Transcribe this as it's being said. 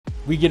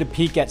We get a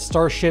peek at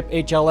Starship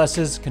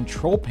HLS's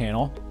control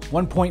panel.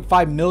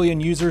 1.5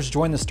 million users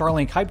join the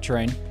Starlink hype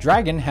train.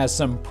 Dragon has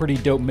some pretty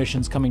dope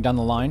missions coming down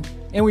the line.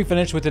 And we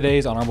finish with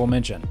today's honorable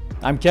mention.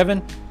 I'm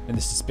Kevin, and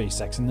this is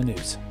SpaceX in the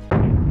News.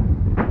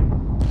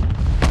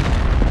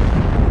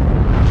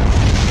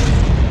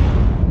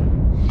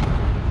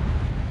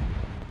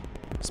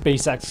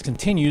 SpaceX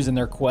continues in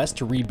their quest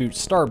to reboot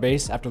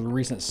Starbase after the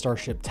recent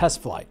Starship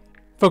test flight,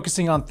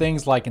 focusing on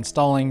things like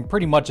installing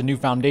pretty much a new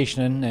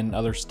foundation and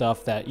other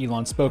stuff that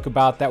Elon spoke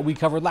about that we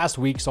covered last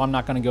week, so I'm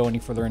not going to go any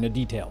further into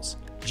details.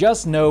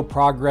 Just know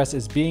progress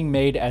is being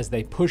made as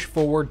they push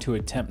forward to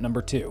attempt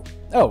number 2.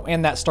 Oh,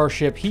 and that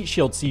Starship heat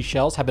shield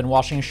seashells have been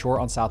washing ashore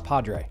on South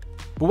Padre.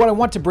 But what I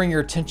want to bring your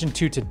attention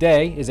to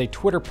today is a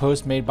Twitter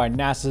post made by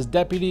NASA's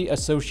Deputy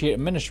Associate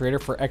Administrator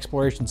for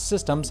Exploration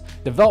Systems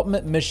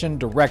Development Mission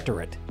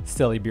Directorate.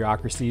 Silly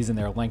bureaucracies and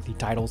their lengthy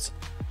titles.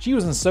 She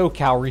was in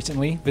SoCal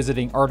recently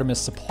visiting Artemis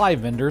supply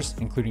vendors,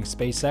 including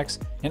SpaceX,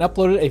 and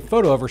uploaded a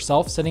photo of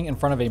herself sitting in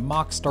front of a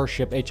mock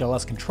Starship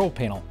HLS control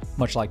panel,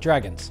 much like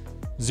Dragon's.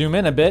 Zoom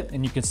in a bit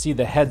and you can see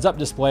the heads-up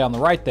display on the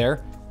right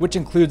there, which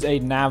includes a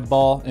nav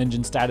ball,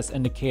 engine status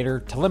indicator,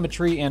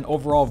 telemetry, and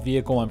overall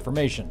vehicle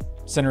information.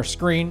 Center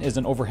screen is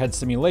an overhead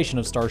simulation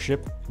of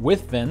Starship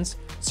with fins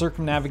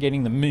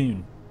circumnavigating the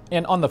moon.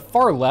 And on the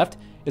far left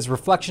is a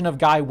reflection of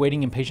guy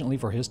waiting impatiently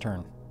for his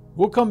turn.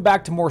 We'll come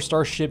back to more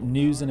Starship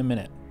news in a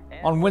minute.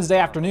 On Wednesday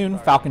afternoon,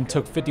 Falcon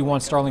took 51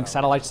 Starlink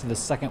satellites to the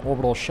second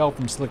orbital shell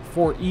from Slick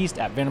 4 East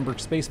at Vandenberg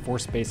Space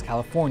Force Base,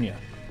 California.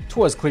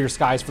 'Twas clear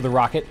skies for the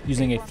rocket,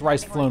 using a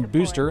thrice-flown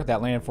booster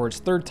that landed for its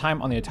third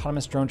time on the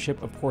autonomous drone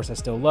ship Of Course I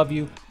Still Love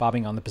You,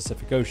 bobbing on the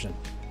Pacific Ocean.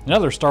 In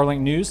other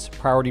Starlink news,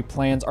 priority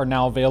plans are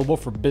now available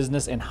for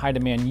business and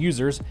high-demand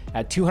users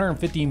at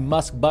 250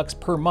 Musk bucks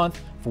per month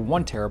for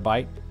 1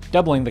 terabyte,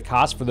 doubling the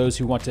cost for those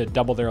who want to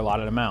double their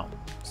allotted amount.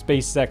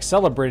 SpaceX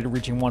celebrated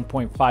reaching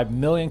 1.5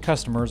 million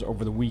customers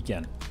over the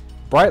weekend.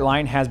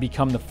 Brightline has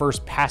become the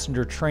first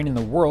passenger train in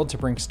the world to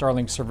bring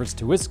Starlink service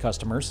to its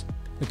customers.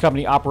 The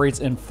company operates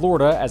in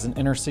Florida as an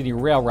intercity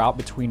rail route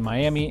between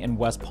Miami and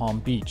West Palm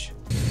Beach.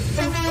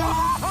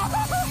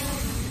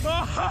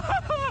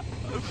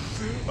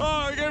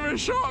 Oh, it gave me a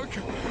shock!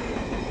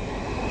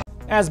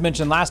 As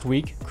mentioned last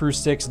week, Crew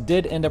 6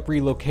 did end up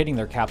relocating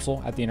their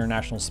capsule at the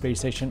International Space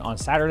Station on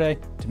Saturday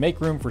to make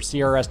room for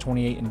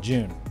CRS-28 in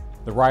June,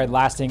 the ride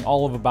lasting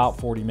all of about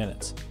 40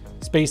 minutes.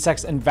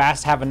 SpaceX and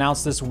VAST have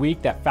announced this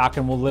week that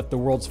Falcon will lift the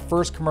world's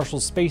first commercial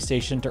space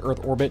station to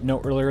Earth orbit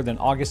no earlier than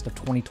August of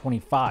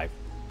 2025.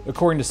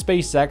 According to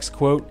SpaceX,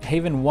 quote,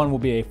 Haven 1 will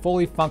be a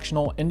fully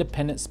functional,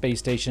 independent space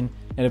station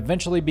and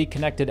eventually be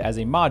connected as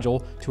a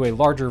module to a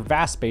larger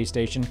VAST space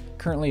station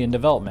currently in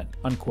development,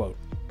 unquote.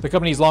 The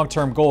company's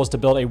long-term goal is to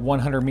build a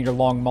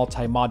 100-meter-long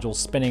multi-module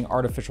spinning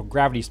artificial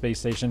gravity space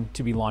station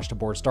to be launched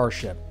aboard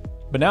Starship.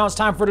 But now it's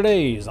time for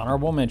today's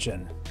honorable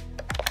mention.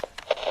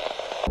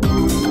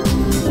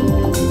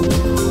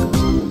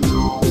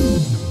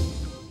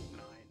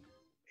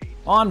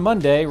 On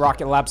Monday,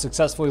 Rocket Lab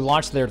successfully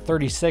launched their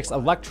 36th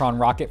Electron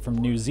rocket from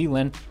New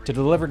Zealand to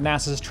deliver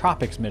NASA's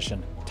Tropics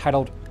mission,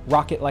 titled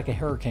Rocket Like a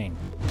Hurricane.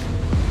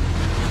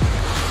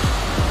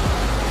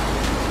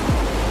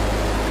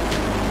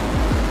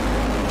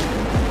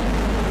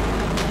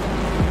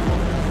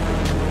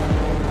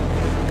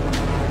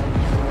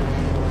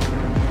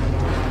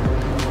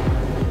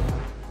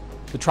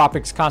 The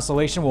Tropics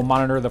constellation will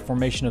monitor the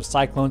formation of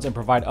cyclones and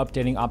provide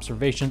updating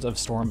observations of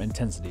storm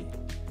intensity.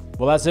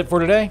 Well, that's it for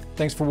today.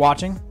 Thanks for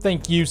watching.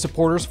 Thank you,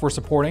 supporters, for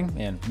supporting,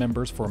 and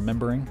members for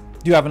membering.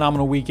 Do have a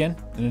phenomenal weekend,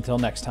 and until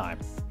next time,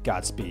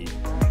 Godspeed.